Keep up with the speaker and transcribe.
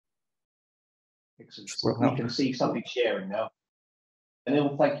Excellent. We can see somebody sharing now.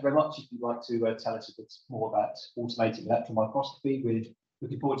 Daniil, thank you very much. If you'd like to tell us a bit more about automating electron microscopy, we're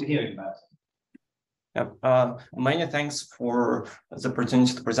looking forward to hearing about it. Yeah, many thanks for the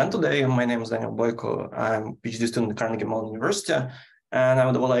opportunity to present today. My name is Daniil Boiko. I'm a PhD student at Carnegie Mellon University, and I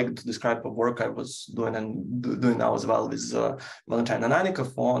would like to describe the work I was doing and doing now as well with Valentina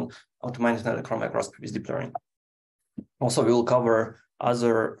Nanikov on automated electron microscopy with deep learning. Also, we will cover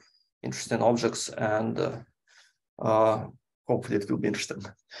other interesting objects, and hopefully it will be interesting.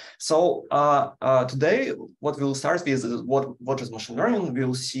 So today, what we'll start with is what is machine learning.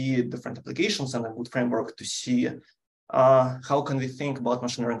 We'll see different applications and a good framework to see how can we think about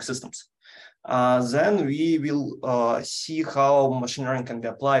machine learning systems. Then we will see how machine learning can be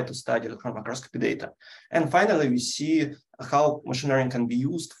applied to study electron microscopy data. And finally, we see how machine learning can be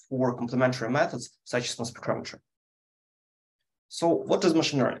used for complementary methods such as mass spectrometry. So what is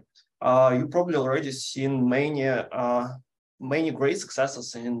machine learning? You probably already seen many great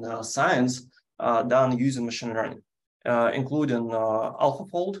successes in science done using machine learning, including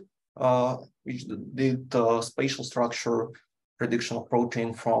AlphaFold, which did spatial structure prediction of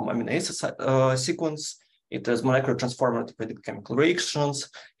protein from amino acid sequence. It is molecular transformer to predict chemical reactions.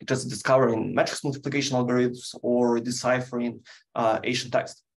 It is discovering matrix multiplication algorithms or deciphering ancient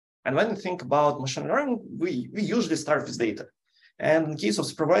text. And when we think about machine learning, we usually start with data. And in case of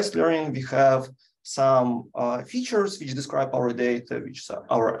supervised learning, we have some features which describe our data, which are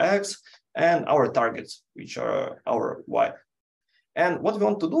our X, and our targets, which are our Y. And what we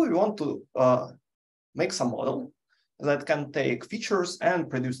want to do, we want to make some model that can take features and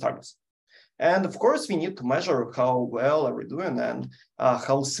produce targets. And of course, we need to measure how well are we doing and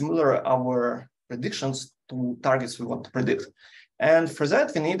how similar our predictions to targets we want to predict. And for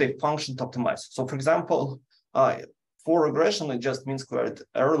that, we need a function to optimize. So for example, for regression, it just means squared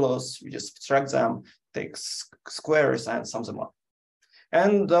error loss. We just subtract them, take squares, and sum them up.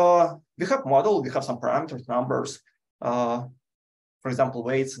 And we have model, we have some parameters, numbers, for example,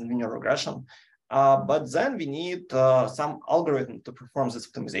 weights and linear regression. But then we need some algorithm to perform this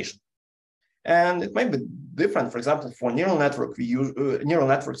optimization. And it may be different. For example, for neural networks,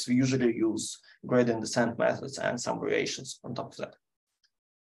 we usually use gradient descent methods and some variations on top of that.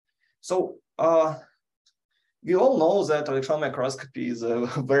 So we all know that electron microscopy is a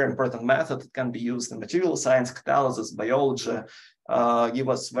very important method. It can be used in material science, catalysis, biology, give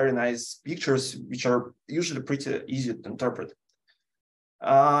us very nice pictures, which are usually pretty easy to interpret.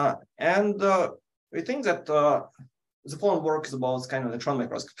 And we think that the following work is about kind of electron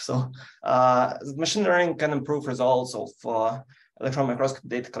microscopy. So machine learning can improve results of electron microscopy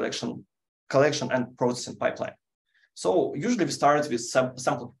data collection and processing pipeline. So usually we start with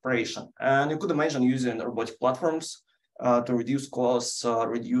sample preparation, and you could imagine using robotic platforms to reduce costs,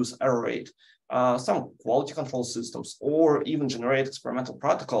 reduce error rate, some quality control systems, or even generate experimental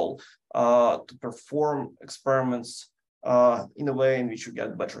protocol to perform experiments in a way in which you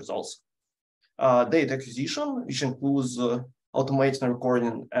get better results. Data acquisition, which includes automating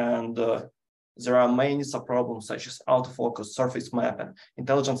recording, and there are many sub-problems such as autofocus, surface mapping,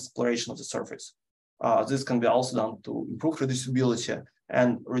 intelligent exploration of the surface. This can be also done to improve reducibility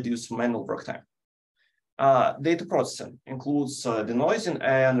and reduce manual work time. Data processing includes denoising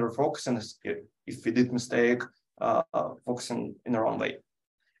and refocusing if we did mistake focusing in the wrong way.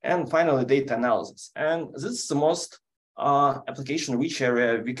 And finally, data analysis. And this is the most application-rich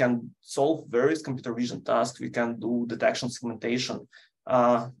area. We can solve various computer vision tasks. We can do detection, segmentation,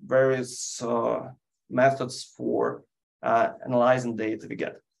 various methods for analyzing data we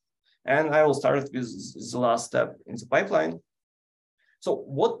get. And I will start with the last step in the pipeline. So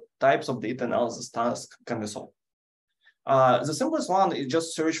what types of data analysis tasks can we solve? The simplest one is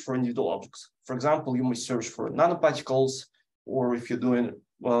just search for individual objects. For example, you might search for nanoparticles, or if you're doing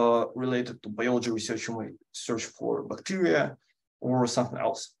related to biology research, you might search for bacteria or something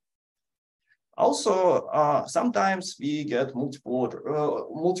else. Also, sometimes we get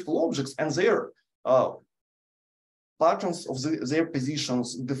multiple objects, and their patterns of their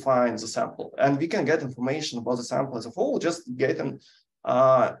positions define the sample. And we can get information about the sample as a whole, just getting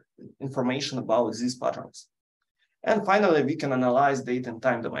information about these patterns. And finally, we can analyze data in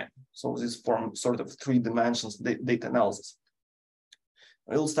time domain. So this forms sort of 3 dimensions data analysis.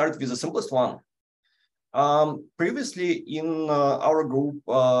 We'll start with the simplest one. Previously in our group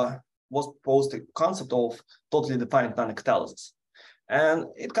was proposed a concept of totally defined non-catalysis. And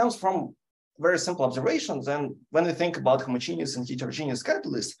it comes from very simple observations. And when we think about homogeneous and heterogeneous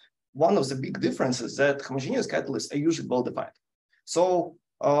catalysts, one of the big differences is that homogeneous catalysts are usually well defined. So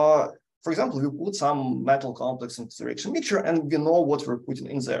For example, we put some metal complex into the reaction mixture, and we know what we're putting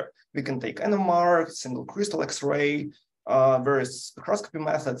in there. We can take NMR, single crystal X-ray, various microscopy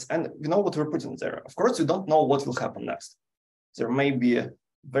methods, and we know what we're putting there. Of course, we don't know what will happen next. There may be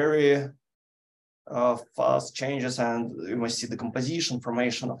very fast changes, and you may see the composition,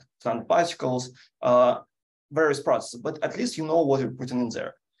 formation of nanoparticles, various processes, but at least you know what you're putting in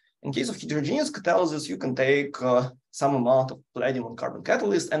there. In case of heterogeneous catalysis, you can take some amount of palladium and carbon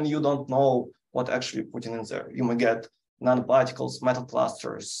catalyst, and you don't know what actually you're putting in there. You may get nanoparticles, metal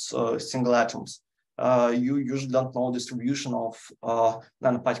clusters, single atoms. You usually don't know distribution of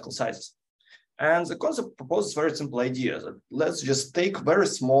nanoparticle sizes. And the concept proposes very simple idea that let's just take very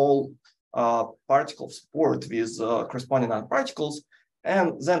small particle support with corresponding nanoparticles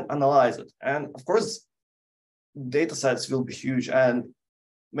and then analyze it. And of course, data sets will be huge and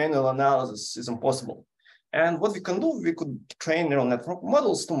manual analysis is impossible. And what we can do, we could train neural network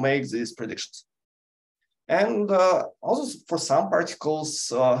models to make these predictions. And also for some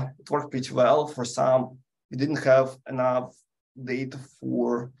particles, it worked pretty well. For some, we didn't have enough data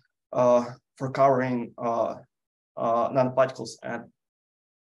for covering nanoparticles and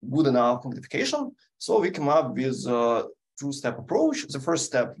good enough magnification. So we came up with a two-step approach. The first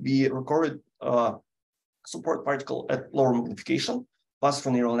step, we recorded support particle at lower magnification, pass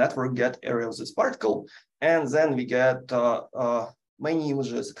through neural network, get area of this particle, and then we get many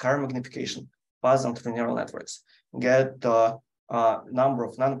images at higher magnification, pass them through neural networks, get number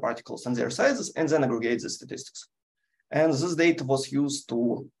of nanoparticles and their sizes, and then aggregate the statistics. And this data was used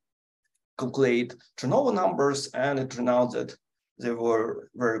to calculate turnover numbers, and it turned out that they were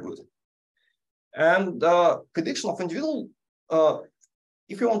very good. And prediction of individual,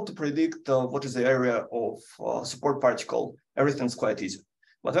 if you want to predict what is the area of support particle, everything's quite easy.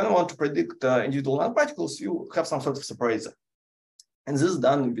 But when you want to predict individual nanoparticles, you have some sort of surprise. And this is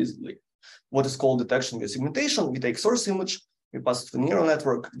done with what is called detection with segmentation. We take source image, we pass it to the neural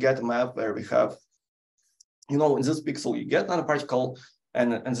network, get a map where we have, in this pixel you get nanoparticle,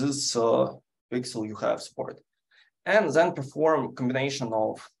 and in this pixel you have support. And then perform combination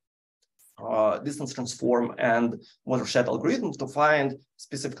of distance transform and watershed algorithm to find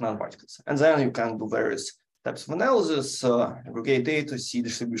specific nanoparticles. And then you can do various types of analysis, aggregate data, see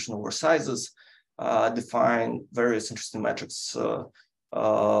distribution over sizes, define various interesting metrics such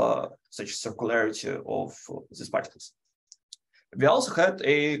as circularity of these particles. We also had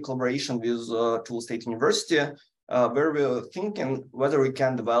a collaboration with Tula State University where we were thinking whether we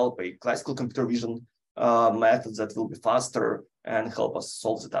can develop a classical computer vision method that will be faster and help us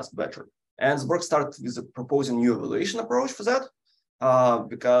solve the task better. And the work started with proposing new evaluation approach for that,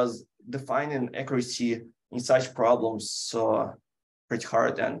 because defining accuracy in such problems pretty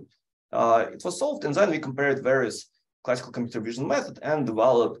hard, and it was solved. And then we compared various classical computer vision method and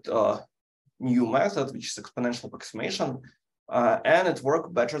developed a new method, which is exponential approximation, and it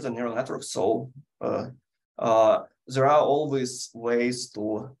worked better than neural networks. So there are always ways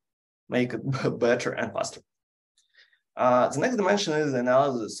to make it better and faster. The next dimension is the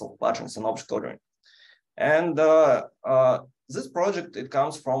analysis of patterns in object ordering. And this project, it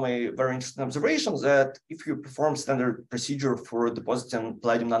comes from a very interesting observation that if you perform standard procedure for depositing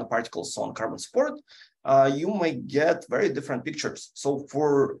palladium nanoparticles on carbon support, you may get very different pictures. So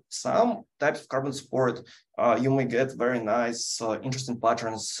for some types of carbon support, you may get very nice, interesting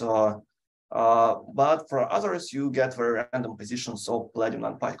patterns, but for others, you get very random positions of palladium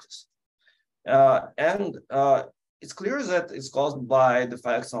nanoparticles. And it's clear that it's caused by the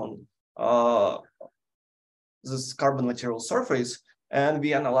effects on this carbon material surface, and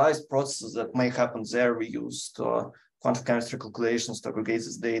we analyzed processes that may happen there. We used quantum chemistry calculations to aggregate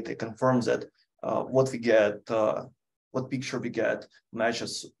this data, confirm that what we get, what picture we get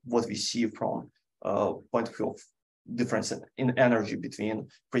matches what we see from point of view of difference in energy between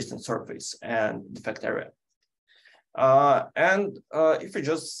crystalline surface and defect area. And if we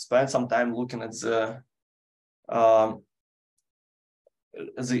just spend some time looking at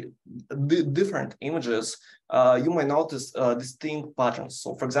the different images, you may notice distinct patterns.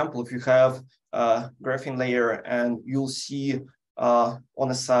 So for example, if you have a graphene layer and you'll see on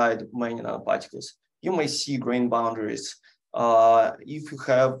the side many nanoparticles, you may see grain boundaries. If you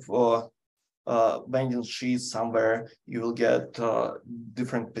have bending sheets somewhere, you will get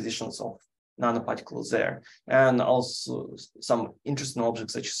different positions of nanoparticles there, and also some interesting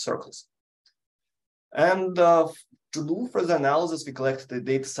objects such as circles. And to do further analysis, we collected a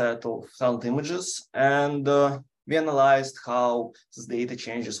data set of 1,000 images, and we analyzed how this data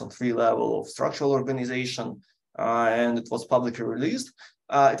changes on 3 levels of structural organization, and it was publicly released.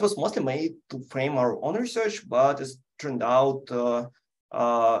 It was mostly made to frame our own research, but it turned out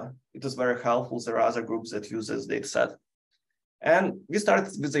it is very helpful. There are other groups that use this data set. And we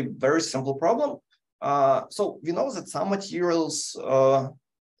started with a very simple problem. So we know that some materials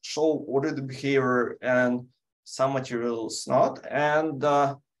show ordered behavior and some materials not. And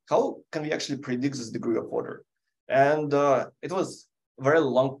how can we actually predict this degree of order? And it was a very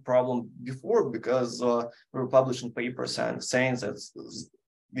long problem before, because we were publishing papers and saying that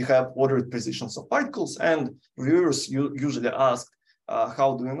we have ordered positions of particles, and reviewers usually ask,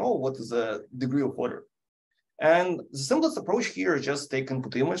 how do we know what is the degree of order? And the simplest approach here is just take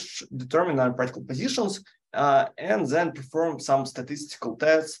input image, determine particle positions, and then perform some statistical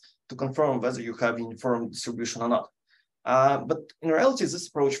tests to confirm whether you have uniform distribution or not. But in reality, this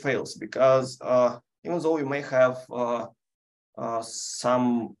approach fails, because even though you may have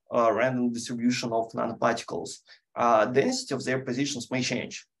some random distribution of nanoparticles, density of their positions may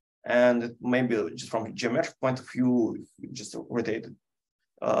change. And it may be just from a geometric point of view, if you just rotate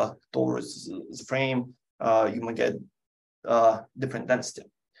it towards the frame, you may get different density.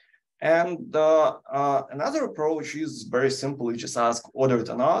 And another approach is very simple. You just ask ordered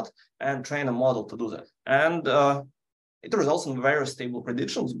or not and train a model to do that. And it results in very stable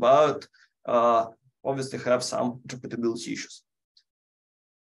predictions, but obviously have some interpretability issues.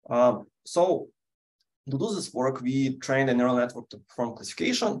 So to do this work, we trained a neural network to perform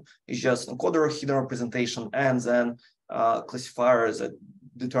classification. It's just encoder, hidden representation, and then classifier that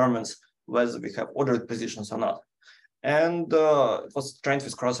determines whether we have ordered positions or not. And it was trained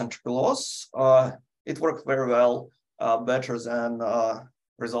with cross-entropy loss. It worked very well, better than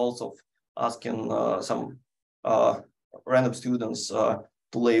results of asking some random students to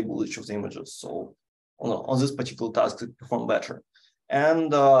label each of the images. So on this particular task, it performed better.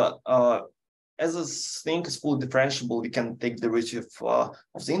 And as this thing is fully differentiable, we can take the derivative of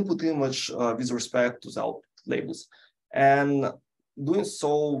the input image with respect to the output labels. And doing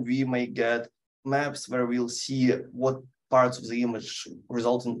so, we may get maps where we'll see what parts of the image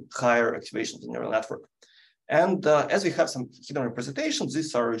result in higher activation of the neural network. And as we have some hidden representations,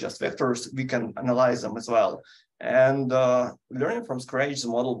 these are just vectors, we can analyze them as well. And learning from scratch, the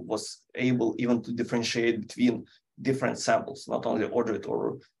model was able even to differentiate between different samples, not only ordered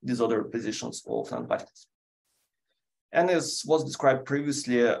or disordered positions of nanoparticles. And as was described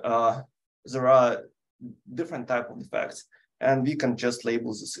previously, there are different types of defects, and we can just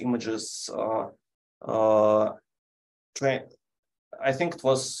label these images. I think it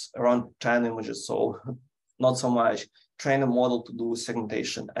was around 10 images, so not so much. Train a model to do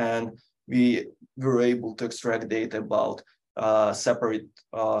segmentation, and we were able to extract data about separate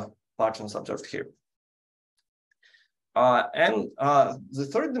patterns observed here. The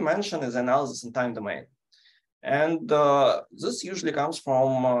third dimension is analysis in time domain. And this usually comes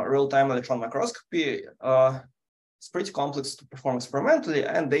from real-time electron microscopy. It's pretty complex to perform experimentally,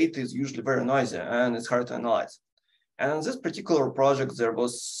 and data is usually very noisy, and it's hard to analyze. And in this particular project, there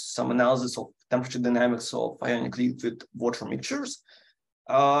was some analysis of temperature dynamics of ionic liquid water mixtures.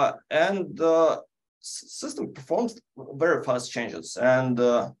 And the system performs very fast changes. And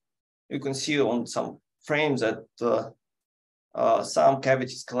you can see on some frames that some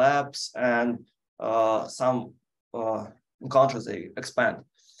cavities collapse and some encounters they expand.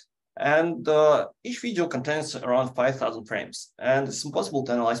 And each video contains around 5,000 frames, and it's impossible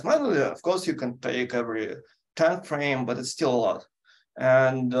to analyze manually. Of course, you can take every 10th frame, but it's still a lot.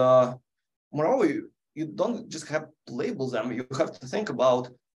 And moreover, you don't just have to label them. You have to think about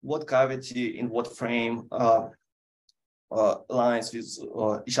what cavity in what frame aligns with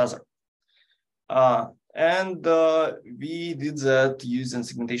each other. And we did that using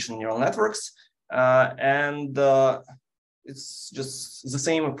segmentation neural networks. And it's just the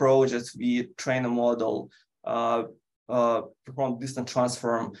same approach as we train a model, perform distance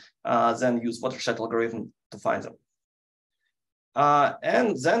transform, then use watershed algorithm to find them.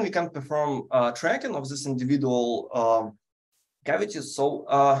 And then we can perform tracking of this individual cavities. So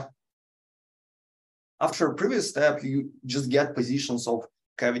after a previous step, you just get positions of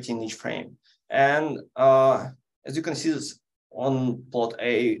cavity in each frame. And as you can see this on plot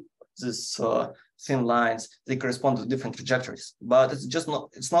A, this thin lines, they correspond to different trajectories, but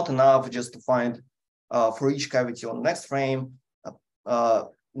it's not enough just to find for each cavity on the next frame,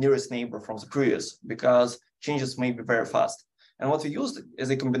 nearest neighbor from the previous, because changes may be very fast. And what we used is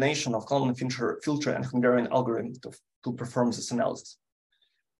a combination of Kalman filter and Hungarian algorithm to perform this analysis.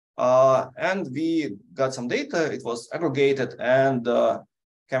 And we got some data, it was aggregated, and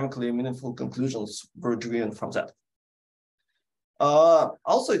chemically meaningful conclusions were driven from that.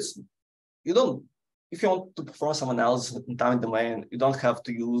 Also, if you want to perform some analysis in time domain, you don't have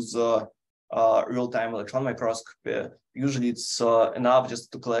to use real-time electron microscopy, usually it's enough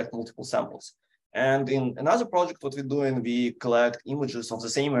just to collect multiple samples. And in another project, what we're doing, we collect images of the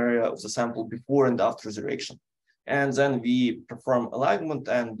same area of the sample before and after the reaction. And then we perform alignment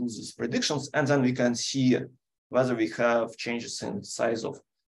and do these predictions, and then we can see whether we have changes in the size of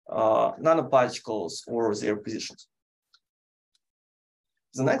nanoparticles or their positions.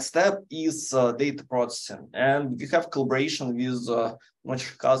 The next step is data processing, and we have collaboration with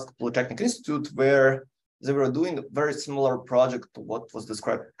Moscow Polytechnic Institute, where they were doing a very similar project to what was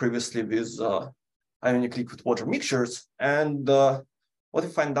described previously with ionic liquid water mixtures. And what we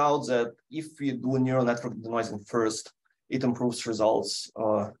find out that if we do neural network denoising first, it improves results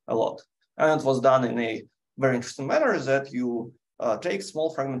a lot. And it was done in a very interesting manner that you take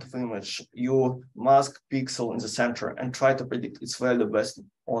small fragment of image, you mask pixel in the center and try to predict its value based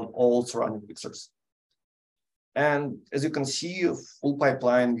on all surrounding pixels. And as you can see, a full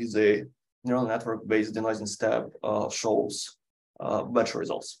pipeline with a neural network-based denoising step shows better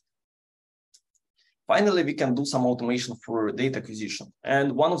results. Finally, we can do some automation for data acquisition.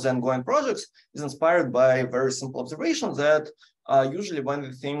 And one of the ongoing projects is inspired by a very simple observation that usually when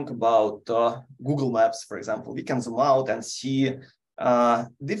we think about Google Maps, for example, we can zoom out and see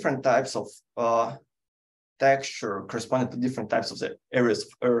different types of texture corresponding to different types of the areas of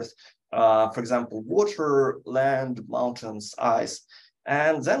Earth. For example, water, land, mountains, ice.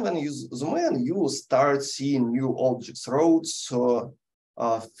 And then when you zoom in, you start seeing new objects, roads,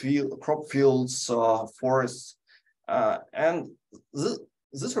 crop fields, forests. And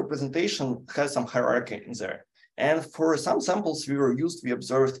this representation has some hierarchy in there. And for some samples we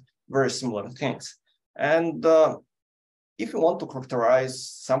observed very similar things. And if you want to characterize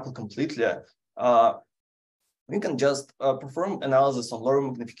sample completely, we can just perform analysis on lower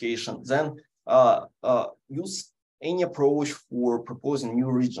magnification, then use any approach for proposing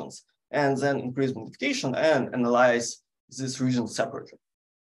new regions, and then increase magnification and analyze these regions separately.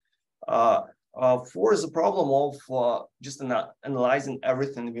 For the problem of just analyzing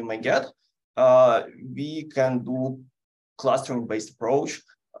everything we may get, we can do clustering-based approach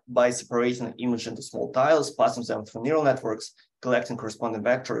by separating an image into small tiles, passing them through neural networks, collecting corresponding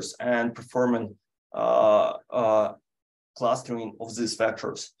vectors, and performing clustering of these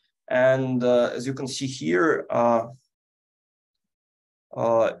vectors. And as you can see here,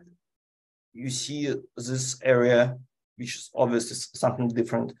 you see this area, which is obviously something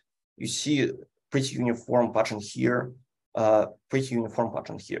different. You see a pretty uniform pattern here, pretty uniform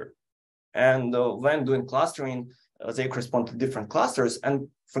pattern here. And when doing clustering, they correspond to different clusters. And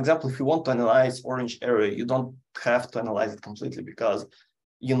for example, if you want to analyze orange area, you don't have to analyze it completely because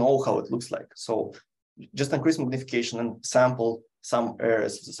you know how it looks like. So just increase magnification and sample some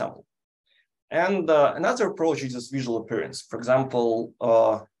areas of the sample. And another approach is just visual appearance. For example,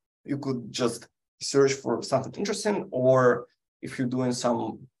 you could just search for something interesting, or if you're doing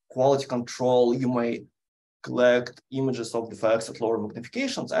some quality control, you may collect images of defects at lower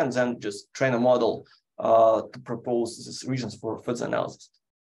magnifications and then just train a model to propose these regions for further analysis.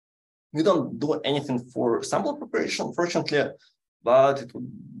 We don't do anything for sample preparation, fortunately, but it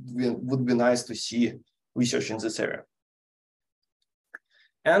would be nice to see research in this area.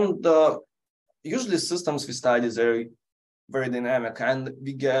 And usually systems we study, they're very dynamic, and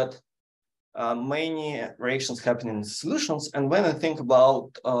we get many reactions happening in solutions. And when I think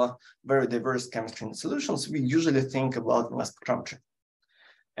about very diverse chemistry in solutions, we usually think about mass spectrometry.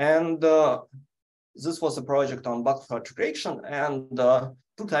 And this was a project on butterfly reaction, and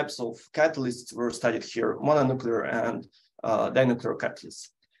two types of catalysts were studied here, mononuclear and dinuclear catalysts.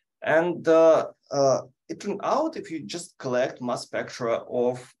 And it turned out if you just collect mass spectra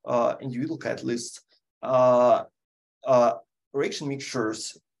of individual catalysts, reaction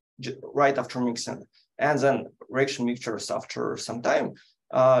mixtures right after mixing, and then reaction mixtures after some time,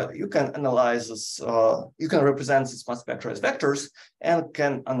 you can analyze this, you can represent these mass spectra as vectors and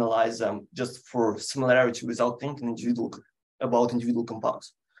can analyze them just for similarity without thinking about individual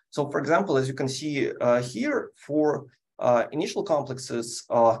compounds. So for example, as you can see here, for initial complexes,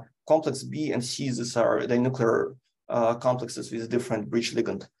 complex B and C, these are dinuclear complexes with different bridge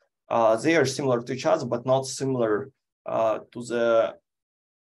ligand. They are similar to each other, but not similar to the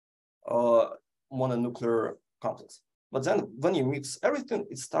mononuclear complex. But then when you mix everything,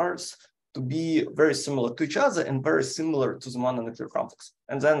 it starts to be very similar to each other and very similar to the mononuclear complex.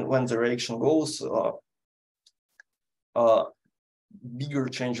 And then when the reaction goes, bigger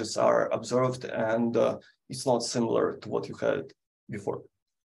changes are observed, and it's not similar to what you had before.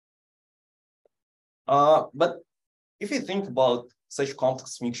 But if you think about such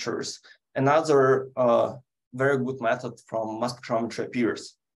complex mixtures, another very good method from mass spectrometry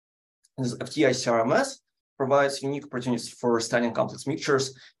appears. This FTIC-RMS provides unique opportunities for studying complex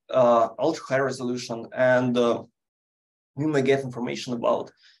mixtures, ultra high resolution, and we may get information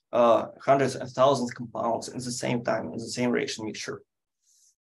about hundreds and thousands of compounds at the same time in the same reaction mixture.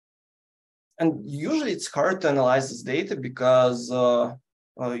 And usually it's hard to analyze this data because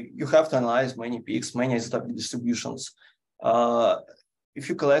you have to analyze many peaks, many isotopic distributions. If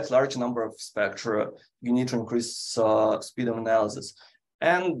you collect large number of spectra, you need to increase speed of analysis.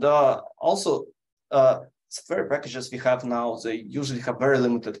 And also, software packages we have now, they usually have very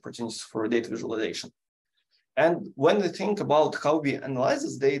limited opportunities for data visualization. And when we think about how we analyze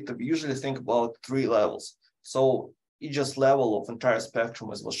this data, we usually think about 3 levels. So each level of entire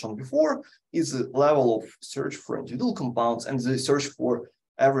spectrum, as was shown before, is the level of search for individual compounds and the search for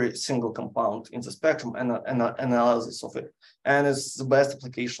every single compound in the spectrum and analysis of it. And it's the best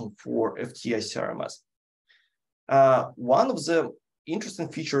application for FTIC-RMS. One of the interesting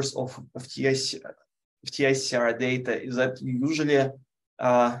features of FTIC-R data is that you usually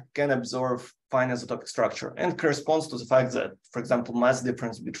can observe fine isotopic structure, and corresponds to the fact that, for example, mass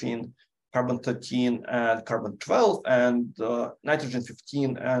difference between carbon-13 and carbon-12 and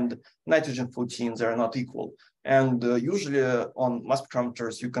nitrogen-15 and nitrogen-14, they are not equal. And usually on mass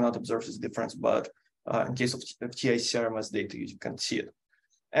spectrometers, you cannot observe this difference, but in case of FTIC-RMS data, you can see it.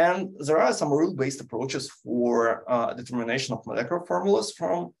 And there are some rule-based approaches for determination of molecular formulas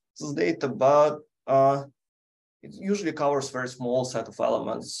from this data, but it usually covers very small set of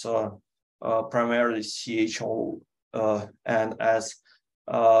elements, primarily CHO and S.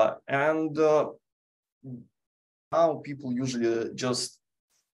 And now people usually just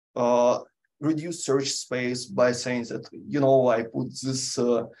reduce search space by saying that, I put this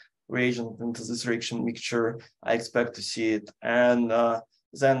reagent into this reaction mixture, I expect to see it, and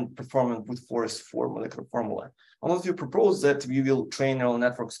then perform a brute force for molecular formula. And what we propose that we will train neural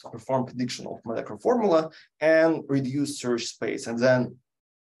networks to perform prediction of molecular formula and reduce search space, and then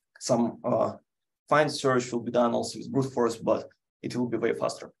some fine search will be done also with brute force, but it will be way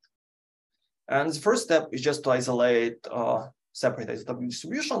faster. And the first step is just to isolate separate isotopic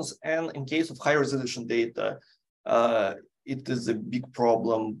distributions. And in case of high resolution data, it is a big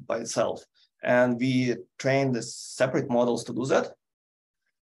problem by itself. And we trained the separate models to do that.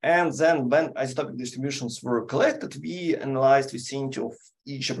 And then when isotopic distributions were collected, we analyzed vicinity of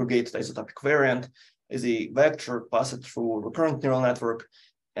each aggregated isotopic variant as a vector, passed it through a recurrent neural network,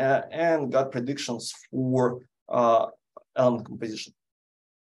 and got predictions for element composition.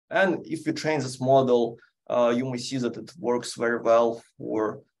 And if we train this model, you may see that it works very well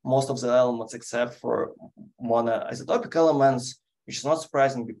for most of the elements except for monoisotopic elements, which is not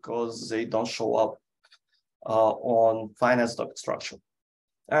surprising because they don't show up on fine isotopic structure.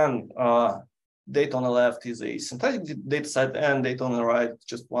 And data on the left is a synthetic data set, and data on the right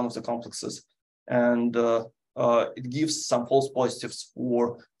just one of the complexes. And it gives some false positives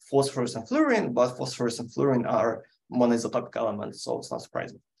for phosphorus and fluorine, but phosphorus and fluorine are monoisotopic elements, so it's not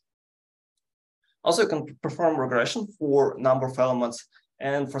surprising. Also, you can perform regression for number of elements,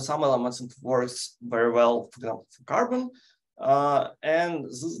 and for some elements it works very well, for example, for carbon. And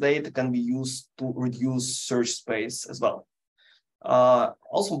this data can be used to reduce search space as well.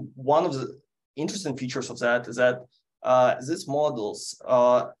 Also, one of the interesting features of that is that these models,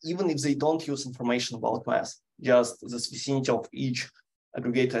 even if they don't use information about mass, just the vicinity of each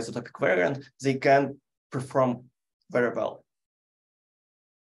aggregate isotopic variant, they can perform very well.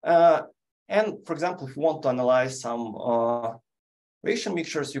 And for example, if you want to analyze some reaction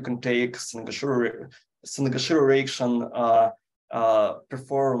mixtures, you can take Senegashira reaction,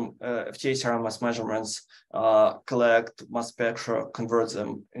 perform FTIC-RMS measurements, collect mass spectra, convert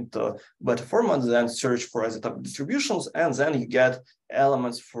them into beta format, then search for isotopic distributions, and then you get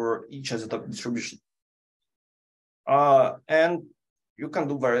elements for each isotopic distribution. And you can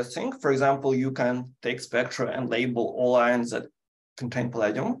do various things. For example, you can take spectra and label all ions that contain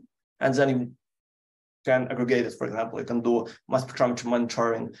palladium, and then you can aggregate it. For example, you can do mass spectrometry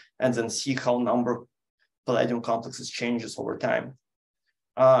monitoring and then see how number of palladium complexes changes over time.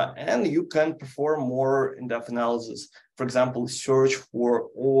 And you can perform more in-depth analysis. For example, search for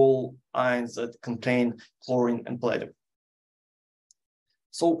all ions that contain chlorine and palladium.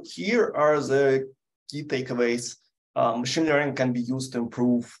 So here are the key takeaways. Machine learning can be used to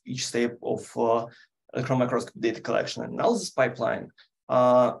improve each step of electron microscopy data collection and analysis pipeline.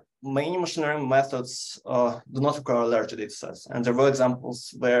 Many machine learning methods do not require larger data sets, and there were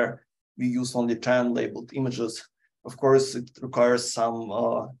examples where we use only 10 labeled images. Of course, it requires some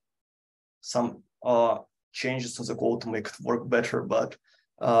changes to the code to make it work better, but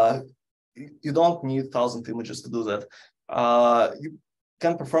you don't need 1,000 images to do that. You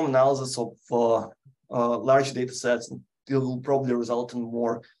can perform analysis of large data sets. It will probably result in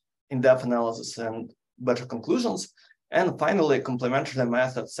more in-depth analysis and better conclusions. And finally, complementary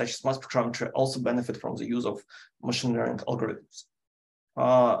methods such as mass spectrometry also benefit from the use of machine learning algorithms.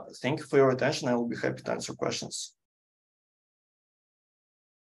 Thank you for your attention. I will be happy to answer questions.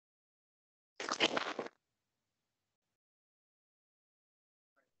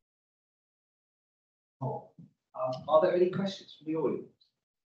 Are there any questions from the audience?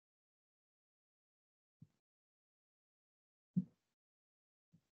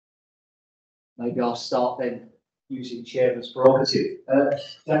 Maybe I'll start then using chairman's prerogative.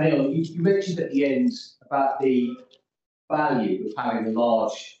 Daniil, you mentioned at the end about the value of having a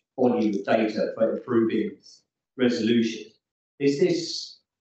large volume of data for improving resolution. Is this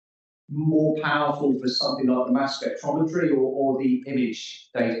more powerful for something like the mass spectrometry or the image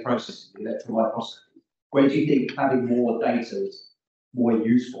data processing, the electron microscopy? Where do you think having more data is more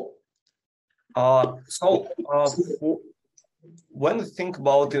useful? When we think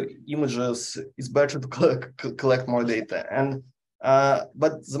about the images, it's better to collect more data. And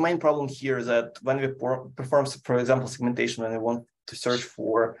but the main problem here is that when we perform, for example, segmentation, when we want to search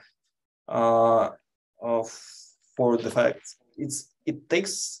for defects, it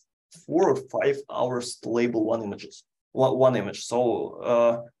takes 4 or 5 hours to label one image.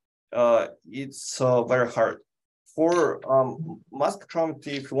 So it's very hard. For mass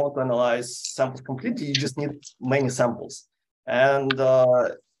spectrometry, if you want to analyze samples completely, you just need many samples. And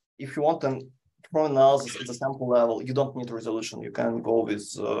if you want to perform analysis at the sample level, you don't need resolution. You can go with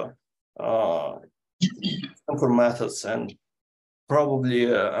simpler methods, and probably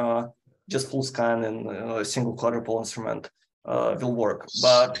just full scan in a single quadrupole instrument will work.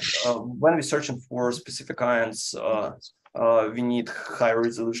 But when we're searching for specific ions, we need higher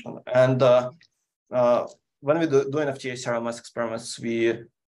resolution. And when we do FTIR mass experiments, we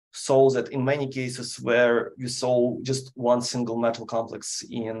saw that in many cases where we saw just one single metal complex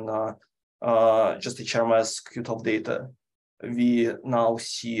in just HRMS QTOF data, we now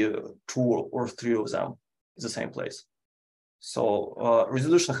see 2 or 3 of them in the same place. So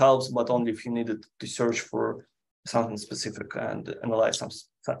resolution helps, but only if you needed to search for something specific and analyze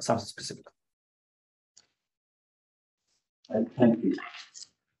something specific. Thank you.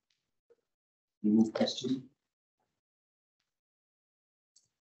 Any more questions?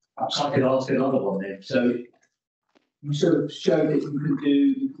 Perhaps I could ask another one then. So you sort of showed that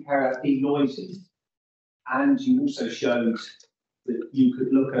you can carry out denoising, and you also showed that you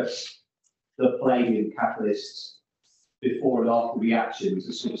could look at the palladium catalysts before and after reactions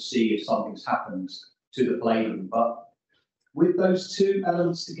to sort of see if something's happened to the palladium. But with those two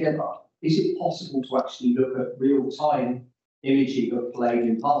elements together, is it possible to actually look at real-time imaging of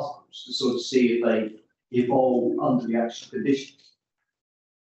palladium particles to sort of see if they evolve under reaction conditions?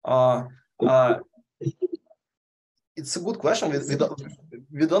 It's a good question.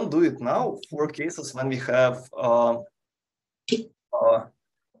 We don't do it now for cases when we have palladium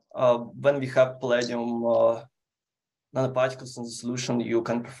nanoparticles in the solution. You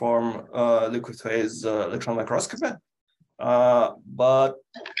can perform liquid phase electron microscopy, but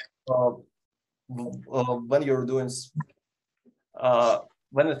when you're doing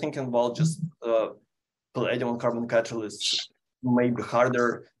when you're thinking about just palladium and carbon catalysts, maybe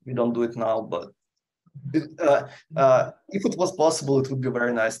harder. We don't do it now, but if it was possible, it would be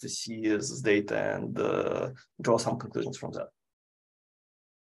very nice to see this data and draw some conclusions from that.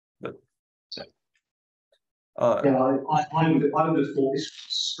 But yeah, I would have thought this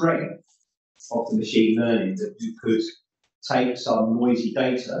strength of the machine learning that you could take some noisy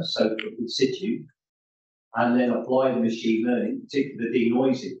data, so in situ, and then apply the machine learning, particularly the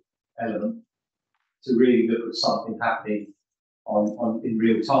denoising element, to really look at something happening in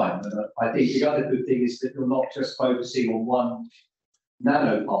real time. And I think the other good thing is that you're not just focusing on one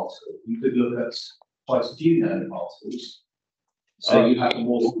nanoparticle. You could look at quite a few nanoparticles, so you have a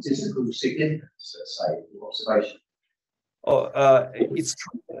more statistical significance, let's say, in your observation. It's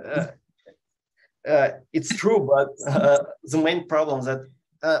true. It's true, but the main problem that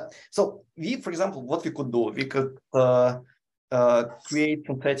so we, for example, what we could do, we could create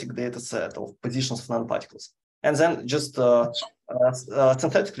synthetic data set of positions of nanoparticles, and then just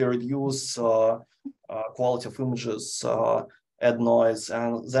synthetically reduce quality of images, add noise,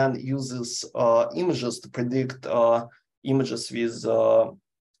 and then use these images to predict images with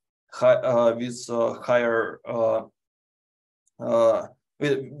higher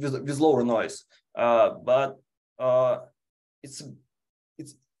with lower noise. But it's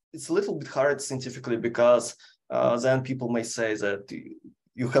a little bit hard scientifically, because then people may say that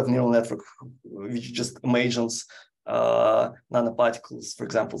you have neural network which just imagines nanoparticles, for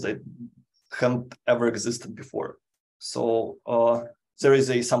example, that haven't ever existed before. So there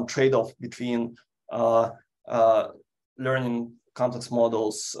is some trade-off between learning complex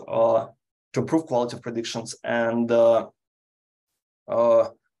models to improve quality of predictions and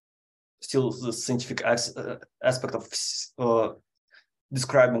still the scientific aspect of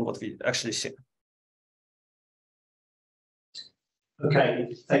describing what we actually see.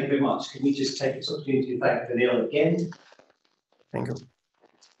 Okay, thank you very much. Can we just take this opportunity to thank Daniil again? Thank you.